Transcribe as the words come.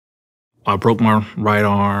I broke my right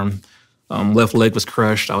arm, left leg was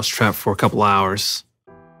crushed. I was trapped for a couple hours.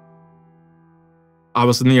 I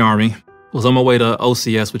was in the Army, was on my way to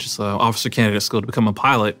OCS, which is Officer Candidate School, to become a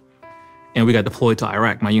pilot, and we got deployed to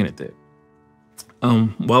Iraq, my unit did.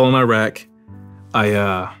 While in Iraq,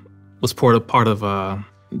 I was part of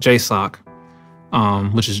JSOC,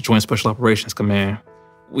 which is Joint Special Operations Command.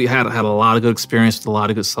 We had a lot of good experience with a lot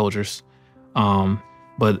of good soldiers,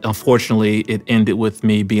 but unfortunately, it ended with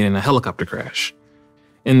me being in a helicopter crash.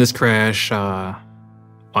 In this crash, I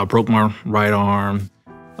broke my right arm,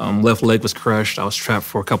 left leg was crushed. I was trapped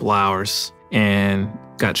for a couple hours and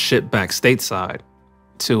got shipped back stateside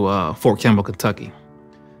to Fort Campbell, Kentucky,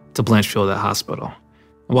 to Blanchfield Hospital.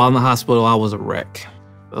 While in the hospital, I was a wreck.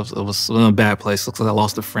 It was in a bad place. Looks like I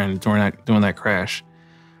lost a friend during that crash.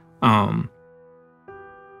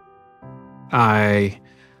 I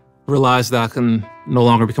realized that I can no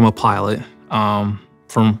longer become a pilot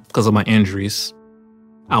because of my injuries.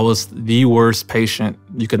 I was the worst patient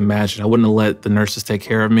you could imagine. I wouldn't have let the nurses take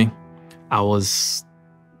care of me. I was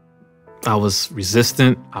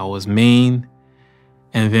resistant. I was mean.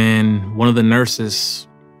 And then one of the nurses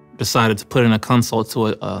decided to put in a consult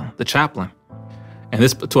to the chaplain,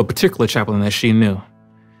 and to a particular chaplain that she knew,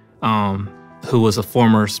 who was a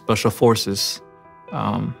former Special Forces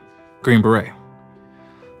Green Beret.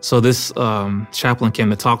 So this chaplain came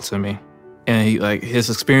to talk to me, and his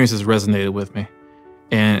experiences resonated with me.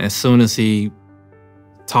 And as soon as he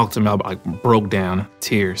talked to me, I broke down,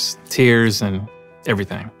 tears and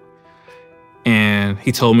everything. And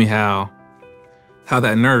he told me how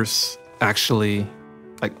that nurse actually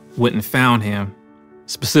went and found him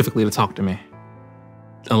specifically to talk to me.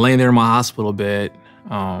 And laying there in my hospital bed,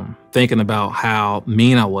 thinking about how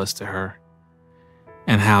mean I was to her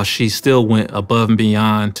and how she still went above and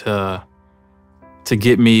beyond to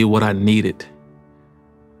get me what I needed,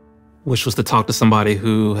 which was to talk to somebody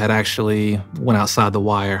who had actually went outside the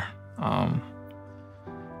wire.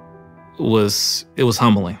 It was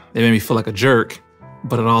humbling. It made me feel like a jerk,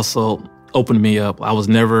 but it also opened me up. I was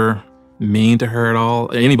never mean to her at all,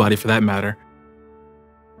 or anybody for that matter.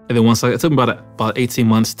 And then it took me about 18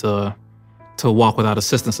 months to walk without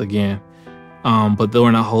assistance again. But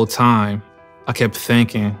during that whole time, I kept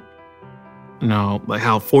thinking,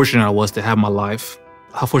 how fortunate I was to have my life,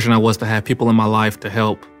 how fortunate I was to have people in my life to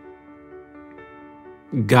help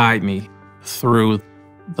guide me through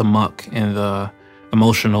the muck and the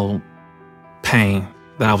emotional pain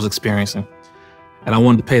that I was experiencing. And I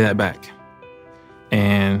wanted to pay that back.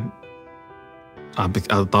 And I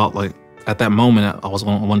thought, at that moment, I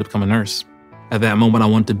wanted to become a nurse. At that moment, I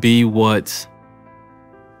wanted to be what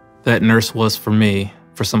that nurse was for me,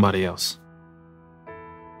 for somebody else.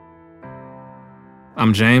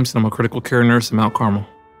 I'm James, and I'm a critical care nurse in Mount Carmel.